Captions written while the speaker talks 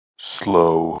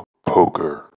Slow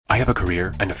poker. I have a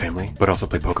career and a family, but also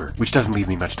play poker, which doesn't leave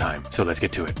me much time, so let's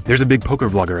get to it. There's a big poker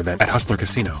vlogger event at Hustler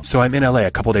Casino, so I'm in LA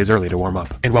a couple days early to warm up.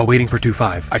 And while waiting for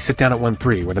 2-5, I sit down at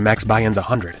 1-3 where the max buy-in's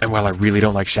 100, and while I really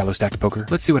don't like shallow stacked poker,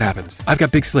 let's see what happens. I've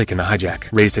got Big Slick in the hijack,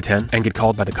 raised to 10, and get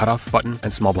called by the cutoff, button,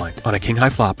 and small blind. On a king high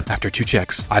flop, after 2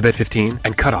 checks, I bet 15,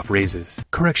 and cutoff raises.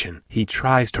 Correction, he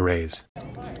tries to raise.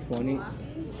 20?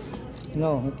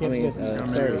 No, I mean,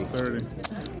 30.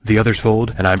 The others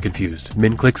fold, and I'm confused.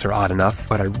 Min clicks are odd enough,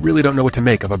 but I really don't know what to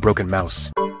make of a broken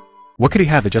mouse. What could he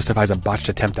have that justifies a botched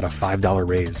attempt at a $5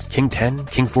 raise? King 10?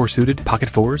 King 4 suited? Pocket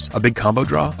 4s? A big combo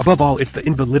draw? Above all, it's the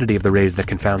invalidity of the raise that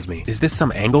confounds me. Is this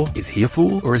some angle? Is he a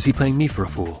fool? Or is he playing me for a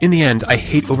fool? In the end, I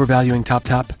hate overvaluing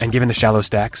top, and given the shallow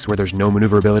stacks where there's no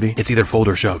maneuverability, it's either fold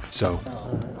or shove, so...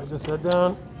 I just sat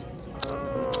down.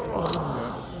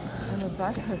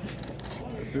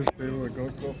 This table it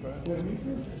goes so fast.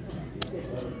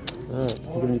 Alright,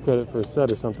 I'm giving you credit for a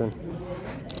set or something.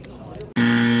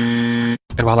 And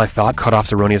while I thought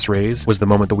cutoff's erroneous raise was the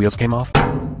moment the wheels came off,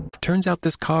 turns out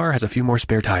this car has a few more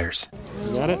spare tires.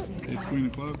 You got it? Ace queen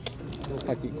of clubs.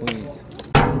 Pocket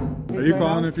queens. Are you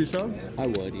calling if he shoves? I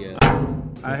would, yeah.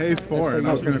 I ace 4 and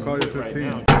I was going to call you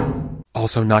 15.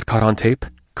 Also not caught on tape,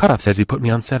 cutoff says he put me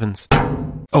on 7s.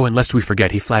 Oh, and lest we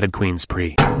forget, he flatted queens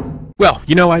pre. Well,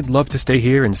 you know, I'd love to stay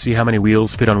here and see how many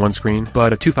wheels fit on one screen,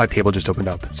 but a 2-5 table just opened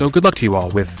up. So good luck to you all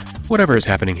with whatever is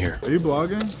happening here. Are you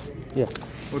blogging? Yeah.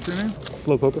 What's your name?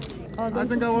 Slow poker. I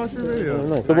think I watched your video. Oh,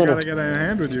 nice. I gotta get a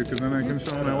hand with you because then I can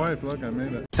show my wife, look, I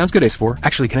made it. Sounds good, Ace 4.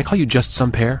 Actually, can I call you just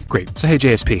some pair? Great. So hey,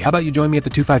 JSP, how about you join me at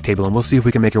the 2-5 table and we'll see if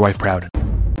we can make your wife proud.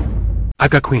 I've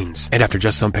got queens, and after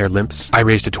just some pair limps, I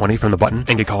raise to 20 from the button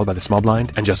and get called by the small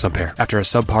blind and just some pair. After a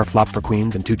subpar flop for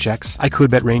queens and 2 checks, I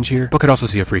could bet range here, but could also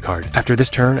see a free card. After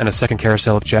this turn and a second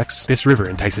carousel of checks, this river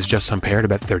entices just some pair to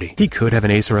bet 30. He could have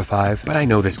an ace or a 5, but I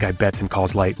know this guy bets and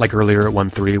calls light, like earlier at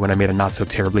 1-3 when I made a not so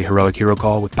terribly heroic hero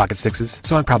call with pocket 6s,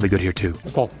 so I'm probably good here too.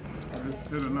 Call. I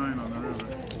just did a 9 on the river.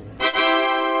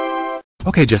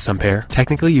 Okay, just some pair.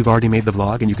 Technically, you've already made the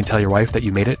vlog and you can tell your wife that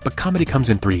you made it, but comedy comes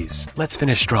in 3s. Let's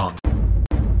finish strong.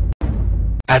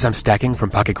 As I'm stacking from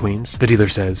pocket queens, the dealer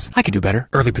says, I can do better.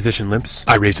 Early position limps.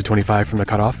 I raise to 25 from the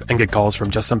cutoff and get calls from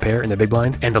just some pair in the big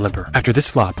blind and the limper. After this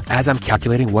flop, as I'm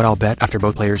calculating what I'll bet after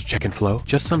both players check and flow,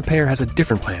 just some pair has a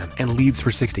different plan and leads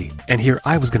for 60. And here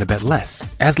I was gonna bet less.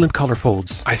 As limp caller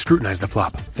folds, I scrutinize the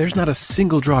flop. There's not a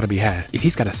single draw to be had. If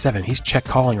he's got a 7, he's check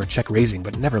calling or check raising,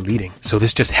 but never leading. So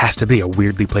this just has to be a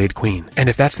weirdly played queen. And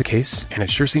if that's the case, and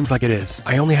it sure seems like it is,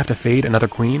 I only have to fade another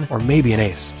queen or maybe an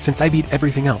ace, since I beat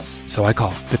everything else. So I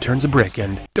call. The turn's a brick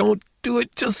and don't do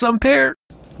it, just some pair.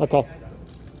 I call.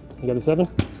 You got a 7?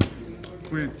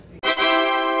 Queen.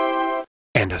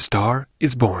 And a star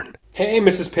is born. Hey,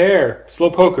 Mrs. Pear, slow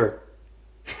poker.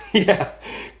 Yeah,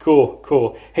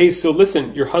 cool. Hey, so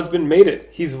listen, your husband made it.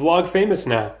 He's vlog famous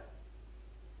now.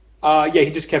 Yeah, he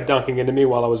just kept dunking into me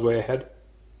while I was way ahead.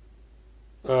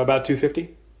 About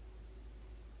 250?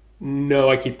 No,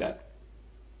 I keep that.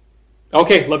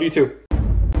 Okay, love you too.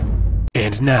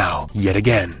 And now, yet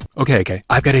again. Okay,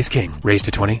 I've got ace king, raised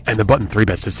to 20, and the button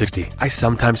 3-bets to 60. I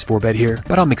sometimes 4-bet here,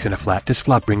 but I'll mix in a flat. This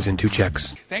flop brings in 2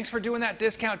 checks. Thanks for doing that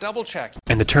discount double check.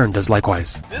 And the turn does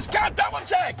likewise. Discount double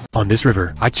check! On this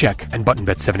river, I check and button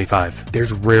bet 75.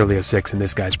 There's rarely a 6 in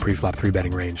this guy's pre-flop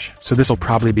 3-betting range, so this'll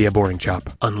probably be a boring chop.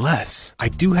 Unless I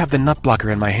do have the nut blocker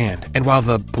in my hand, and while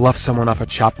the bluff someone off a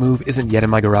chop move isn't yet in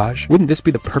my garage, wouldn't this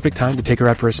be the perfect time to take her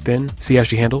out for a spin, see how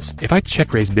she handles? If I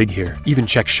check raise big here, even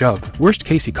check shove, worst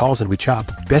case he calls and we chop,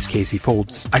 best case he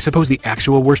folds. I suppose the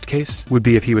actual worst case would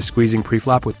be if he was squeezing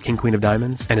pre-flop with king queen of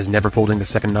diamonds and is never folding the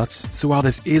second nuts. So while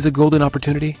this is a golden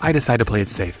opportunity, I decide to play it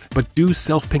safe, but do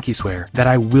self-pinky swear that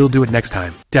I will do it next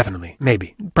time. Definitely.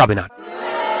 Maybe. Probably not.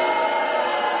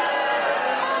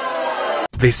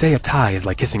 They say a tie is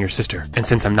like kissing your sister, and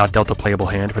since I'm not dealt a playable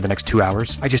hand for the next 2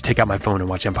 hours, I just take out my phone and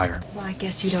watch Empire. Well, I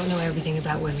guess you don't know everything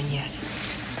about women yet.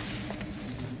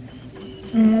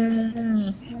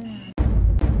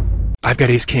 I've got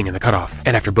ace king in the cutoff,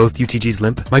 and after both UTGs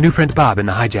limp, my new friend Bob in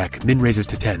the hijack min raises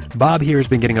to 10. Bob here has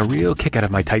been getting a real kick out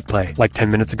of my tight play, like 10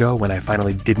 minutes ago when I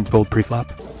finally didn't fold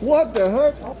pre-flop. What the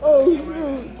heck? Oh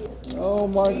shoot! Oh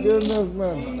my goodness,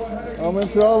 man. I'm in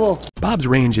trouble. Bob's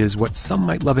range is what some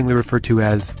might lovingly refer to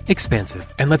as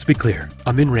expansive. And let's be clear,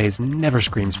 a min raise never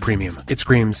screams premium. It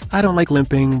screams, I don't like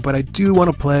limping, but I do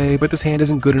want to play, but this hand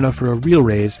isn't good enough for a real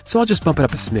raise, so I'll just bump it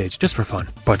up a smidge, just for fun.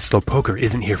 But slow poker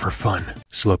isn't here for fun.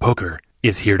 Slow poker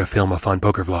is here to film a fun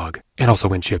poker vlog, and also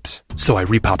win chips. So I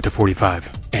repop to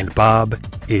 45, and Bob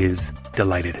is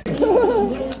delighted.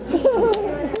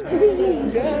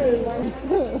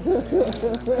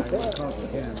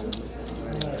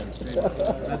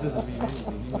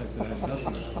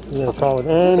 You're gonna call it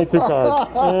any two cards.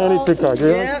 Any two cards.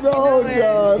 Yeah. No,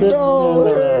 John,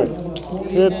 no.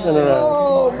 Chips and a rag.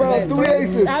 Oh, man, three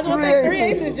aces. I was gonna say three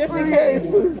aces, just in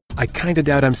case. I kinda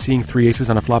doubt I'm seeing 3 aces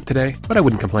on a flop today, but I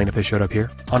wouldn't complain if they showed up here.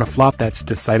 On a flop that's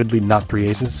decidedly not 3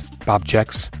 aces, Bob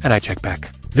checks, and I check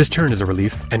back. This turn is a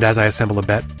relief, and as I assemble a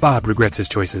bet, Bob regrets his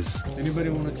choices. Anybody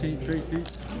want to cheat Tracy?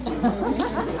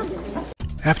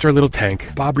 After a little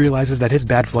tank, Bob realizes that his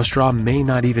bad flush draw may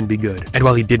not even be good, and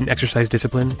while he didn't exercise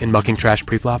discipline in mucking trash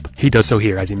pre-flop, he does so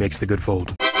here as he makes the good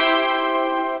fold. I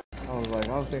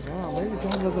was thinking, oh, maybe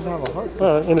John doesn't have a heart.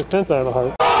 Well, in a sense, I have a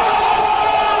heart.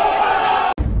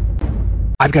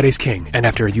 I've got ace-king, and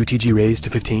after a UTG raise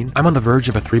to 15, I'm on the verge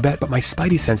of a 3-bet, but my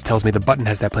spidey sense tells me the button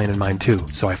has that plan in mind too,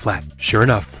 so I flat. Sure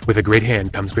enough, with a great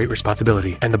hand comes great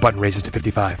responsibility, and the button raises to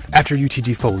 55. After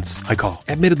UTG folds, I call.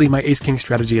 Admittedly, my ace-king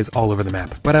strategy is all over the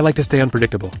map, but I like to stay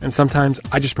unpredictable, and sometimes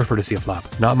I just prefer to see a flop.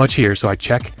 Not much here, so I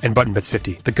check, and button bets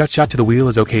 50. The gut shot to the wheel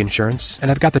is okay insurance, and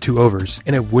I've got the 2 overs,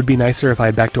 and it would be nicer if I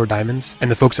had backdoor diamonds,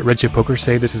 and the folks at Red Chip Poker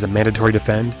say this is a mandatory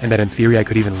defend, and that in theory I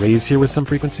could even raise here with some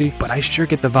frequency, but I sure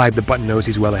get the vibe the button knows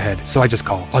he's well ahead, so I just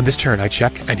call. On this turn, I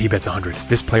check, and he bets 100.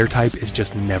 This player type is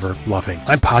just never bluffing.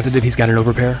 I'm positive he's got an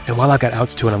overpair, and while I've got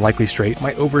outs to an unlikely straight,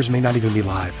 my overs may not even be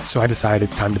live, so I decide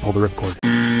it's time to pull the ripcord.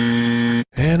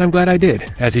 And I'm glad I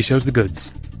did, as he shows the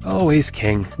goods. Oh,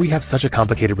 ace-king, we have such a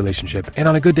complicated relationship, and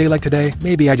on a good day like today,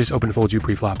 maybe I just open fold you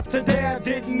pre-flop. Today I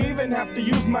didn't even have to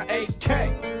use my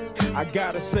 8K. I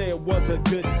gotta say it was a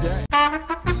good day.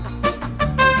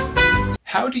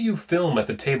 How do you film at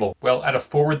the table? Well, at a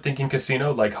forward-thinking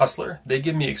casino like Hustler, they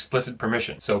give me explicit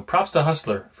permission, so props to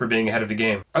Hustler for being ahead of the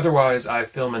game. Otherwise, I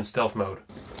film in stealth mode.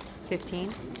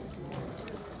 15.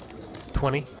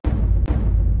 20.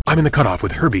 I'm in the cutoff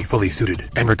with Herbie fully suited,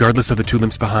 and regardless of the 2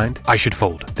 limps behind, I should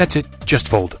fold. That's it, just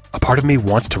fold. A part of me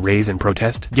wants to raise and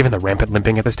protest, given the rampant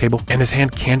limping at this table, and this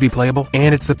hand can be playable,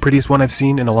 and it's the prettiest one I've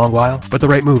seen in a long while, but the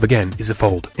right move, again, is a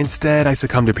fold. Instead, I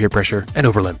succumb to peer pressure and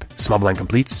overlimp. Small blind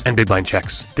completes, and big blind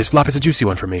checks. This flop is a juicy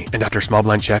one for me, and after small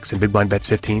blind checks and big blind bets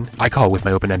 15, I call with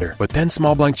my open ender. But then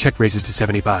small blind check raises to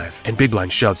 75, and big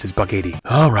blind shoves his buck 80.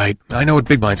 Alright, I know what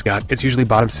big blind's got. It's usually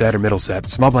bottom set or middle set.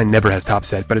 Small blind never has top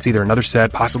set, but it's either another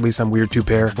set, possibly some weird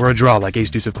 2-pair, or a draw like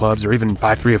ace-deuce of clubs, or even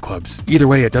 5-3 of clubs. Either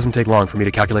way, it doesn't take long for me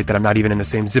to calculate that I'm not even in the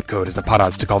same zip code as the pot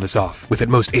odds to call this off, with at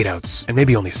most 8 outs, and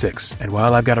maybe only 6. And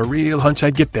while I've got a real hunch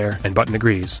I'd get there, and button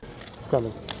agrees.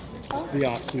 Coming. The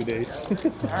off 2 days.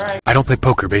 Alright. I don't play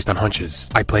poker based on hunches.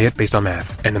 I play it based on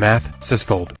math, and the math says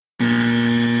fold.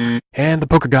 And the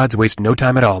poker gods waste no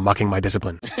time at all mocking my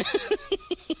discipline.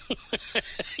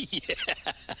 Yeah.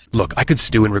 Look, I could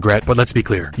stew in regret, but let's be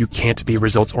clear. You can't be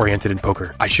results-oriented in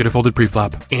poker. I should have folded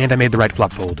pre-flop, and I made the right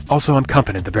flop fold. Also, I'm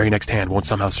confident the very next hand won't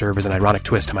somehow serve as an ironic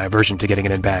twist to my aversion to getting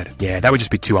it in bad. Yeah, that would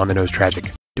just be too on-the-nose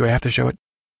tragic. Do I have to show it?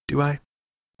 Do I?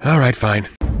 Alright, fine.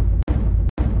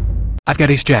 I've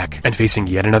got ace-jack, and facing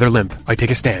yet another limp, I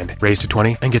take a stand, raise to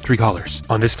 20, and get 3 callers.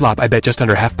 On this flop, I bet just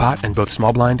under half pot, and both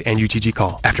small blind and UTG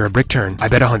call. After a brick turn, I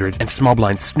bet 100, and small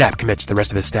blind snap commits the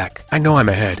rest of his stack. I know I'm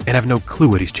ahead, and have no clue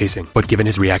what he's chasing, but given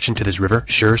his reaction to this river,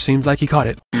 sure seems like he caught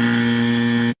it.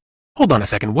 Hold on a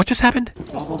second, what just happened?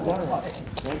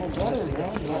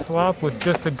 Flop with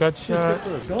just a gut shot.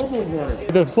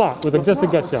 The flop with just a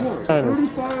gut shot.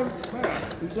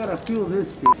 You gotta feel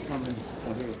this shit coming.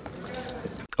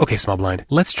 Okay, small blind,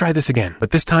 let's try this again, but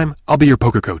this time, I'll be your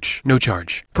poker coach, no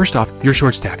charge. First off, you're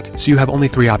short stacked, so you have only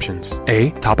 3 options.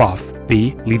 A, top off.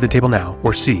 B, leave the table now.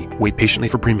 Or C, wait patiently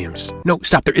for premiums. No,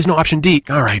 stop, there is no option D.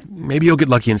 Alright, maybe you'll get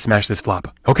lucky and smash this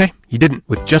flop. Okay, you didn't.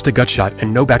 With just a gut shot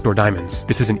and no backdoor diamonds,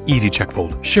 this is an easy check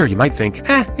fold. Sure, you might think,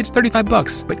 it's 35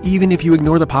 bucks. But even if you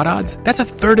ignore the pot odds, that's a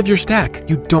third of your stack.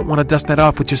 You don't want to dust that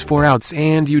off with just 4 outs,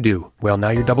 and you do. Well,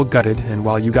 now you're double gutted, and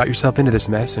while you got yourself into this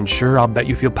mess, and sure, I'll bet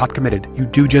you feel pot committed, you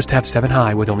do just have 7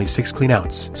 high with only 6 clean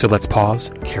outs. So let's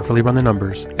pause, carefully run the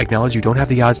numbers, acknowledge you don't have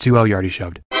the odds too well, you already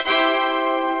shoved.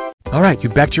 Alright, you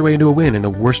backed your way into a win in the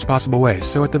worst possible way,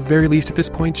 so at the very least at this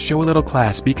point, show a little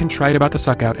class, be contrite about the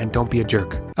suck-out, and don't be a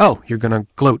jerk. Oh, you're gonna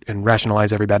gloat and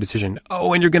rationalize every bad decision.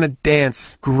 Oh, and you're gonna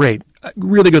dance. Great.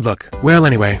 Really good luck. Well,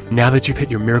 anyway, now that you've hit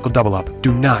your miracle double up,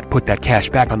 do not put that cash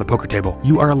back on the poker table.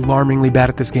 You are alarmingly bad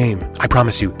at this game. I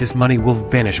promise you, this money will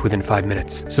vanish within 5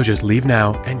 minutes. So just leave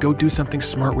now, and go do something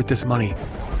smart with this money.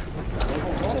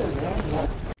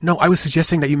 No, I was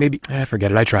suggesting that you maybe... forget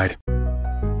it, I tried.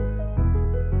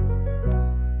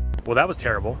 Well, that was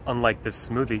terrible, unlike this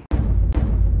smoothie.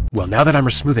 Well, now that I'm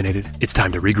smoothinated, it's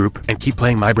time to regroup and keep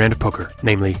playing my brand of poker.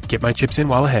 Namely, get my chips in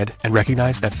while ahead and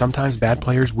recognize that sometimes bad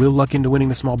players will luck into winning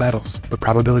the small battles. But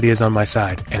probability is on my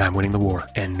side, and I'm winning the war.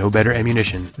 And no better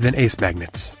ammunition than ace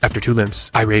magnets. After 2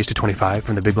 limps, I raise to 25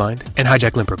 from the big blind, and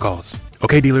hijack limper calls.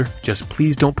 Okay, dealer, just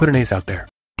please don't put an ace out there.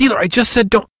 Dealer, I just said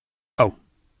don't. Oh,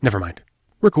 never mind.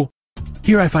 We're cool.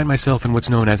 Here I find myself in what's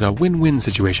known as a win-win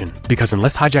situation, because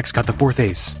unless hijack's got the 4th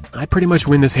ace, I pretty much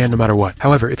win this hand no matter what.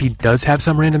 However, if he does have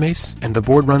some random ace, and the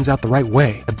board runs out the right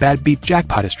way, the Bad Beat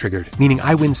Jackpot is triggered, meaning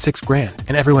I win $6,000,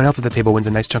 and everyone else at the table wins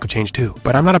a nice chunk of change too.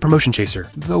 But I'm not a promotion chaser,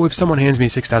 though if someone hands me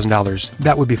 $6,000,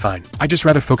 that would be fine. I just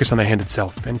rather focus on the hand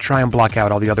itself, and try and block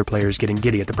out all the other players getting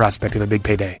giddy at the prospect of a big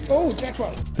payday. Oh,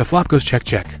 jackpot. The flop goes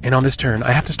check-check, and on this turn,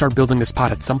 I have to start building this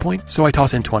pot at some point, so I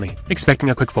toss in 20, expecting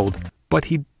a quick fold. But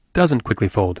he doesn't quickly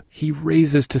fold. He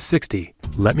raises to 60.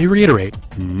 Let me reiterate,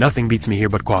 nothing beats me here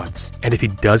but quads. And if he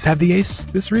does have the ace,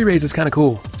 this re-raise is kinda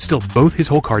cool. Still, both his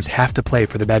whole cards have to play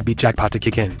for the Bad Beat Jackpot to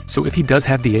kick in. So if he does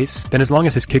have the ace, then as long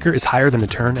as his kicker is higher than the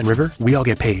turn and river, we all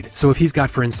get paid. So if he's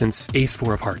got, for instance, ace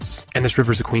 4 of hearts, and this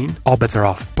river's a queen, all bets are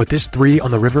off. But this 3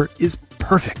 on the river is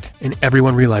perfect, and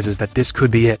everyone realizes that this could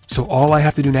be it. So all I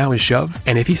have to do now is shove,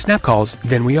 and if he snap calls,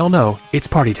 then we all know it's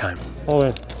party time. All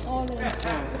in.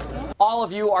 All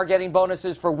of you are getting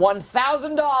bonuses for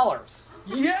 $1,000.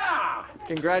 Yeah!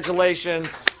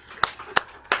 Congratulations.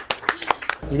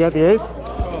 You got the ace?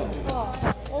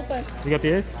 You got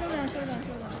the ace?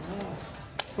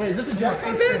 Wait, is this a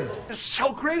jackpot? It's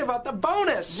so great about the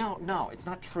bonus. No, it's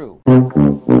not true.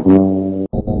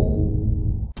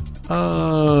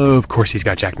 Of course he's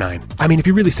got Jack 9. I mean, if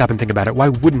you really stop and think about it, why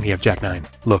wouldn't he have Jack 9?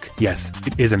 Look, yes,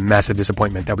 it is a massive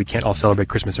disappointment that we can't all celebrate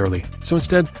Christmas early. So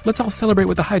instead, let's all celebrate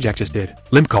what the hijack just did.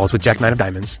 Limp calls with Jack 9 of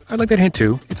diamonds. I like that hand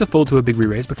too. It's a fold to a big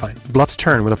re-raise, but fine. Bluffs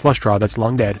turn with a flush draw that's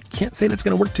long dead. Can't say that's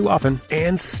gonna work too often.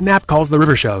 And snap calls the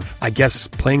river shove. I guess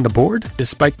playing the board,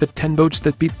 despite the 10 boats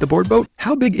that beat the board boat?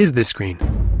 How big is this screen?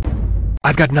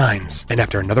 I've got 9s, and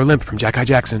after another limp from Jack High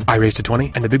Jackson, I raise to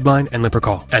 20, and the big blind and limper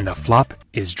call. And the flop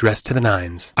is dressed to the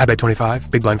 9s. I bet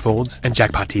 25, big blind folds, and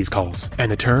jackpot tease calls.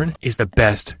 And the turn is the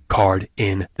best card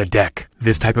in the deck.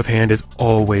 This type of hand is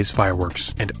always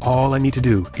fireworks, and all I need to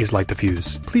do is light the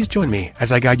fuse. Please join me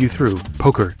as I guide you through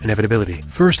poker inevitability.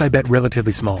 First, I bet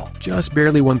relatively small, just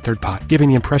barely 1/3 pot, giving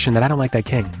the impression that I don't like that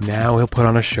king. Now he'll put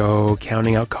on a show,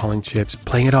 counting out calling chips,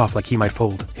 playing it off like he might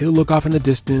fold. He'll look off in the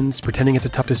distance, pretending it's a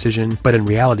tough decision, but in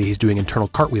reality he's doing internal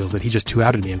cartwheels that he just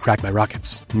 2-outed me and cracked my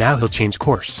rockets. Now he'll change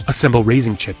course, assemble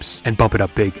raising chips, and bump it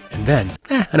up big. And then,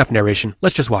 enough narration,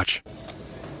 let's just watch.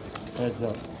 Heads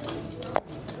up.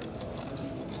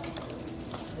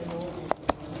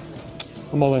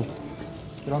 I'm all in.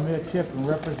 Throw me a chip and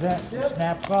represent.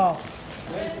 Snap call.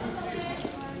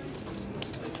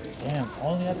 Damn,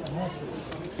 only at the next.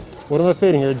 What am I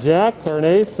fading here? Jack or an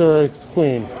ace or a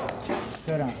queen?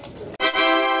 Sit on.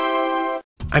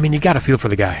 I mean, you gotta feel for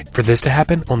the guy. For this to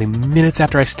happen, only minutes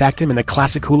after I stacked him in the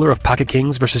classic cooler of pocket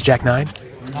kings versus Jack 9.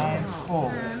 9 full.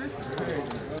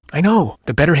 I know,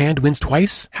 the better hand wins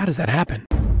twice? How does that happen?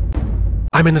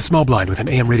 I'm in the small blind with an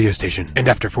AM radio station, and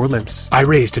after 4 limps, I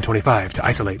raise to 25 to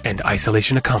isolate, and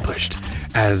isolation accomplished,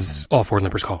 as all 4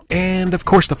 limpers call. And of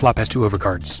course the flop has 2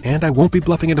 overcards, and I won't be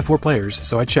bluffing into 4 players,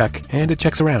 so I check, and it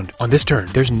checks around. On this turn,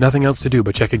 there's nothing else to do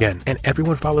but check again, and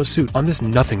everyone follows suit. On this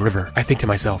nothing river, I think to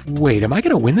myself, wait, am I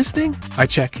gonna win this thing? I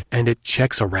check, and it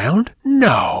checks around?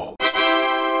 No!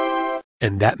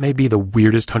 And that may be the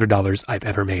weirdest $100 I've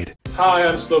ever made. Hi,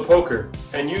 I'm Slow Poker,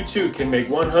 and you too can make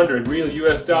 100 real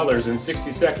US dollars in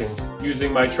 60 seconds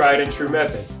using my tried and true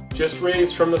method. Just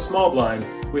raise from the small blind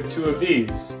with 2 of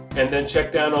these, and then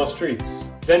check down all streets.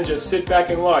 Then just sit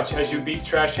back and watch as you beat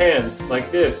trash hands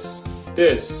like this,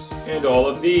 and all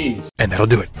of these. And that'll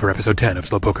do it for episode 10 of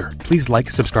Slow Poker. Please like,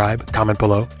 subscribe, comment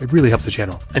below. It really helps the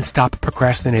channel. And stop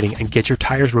procrastinating and get your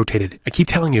tires rotated. I keep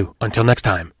telling you, until next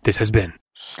time, this has been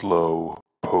Slow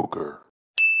Poker.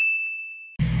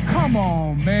 Come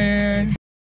on, man.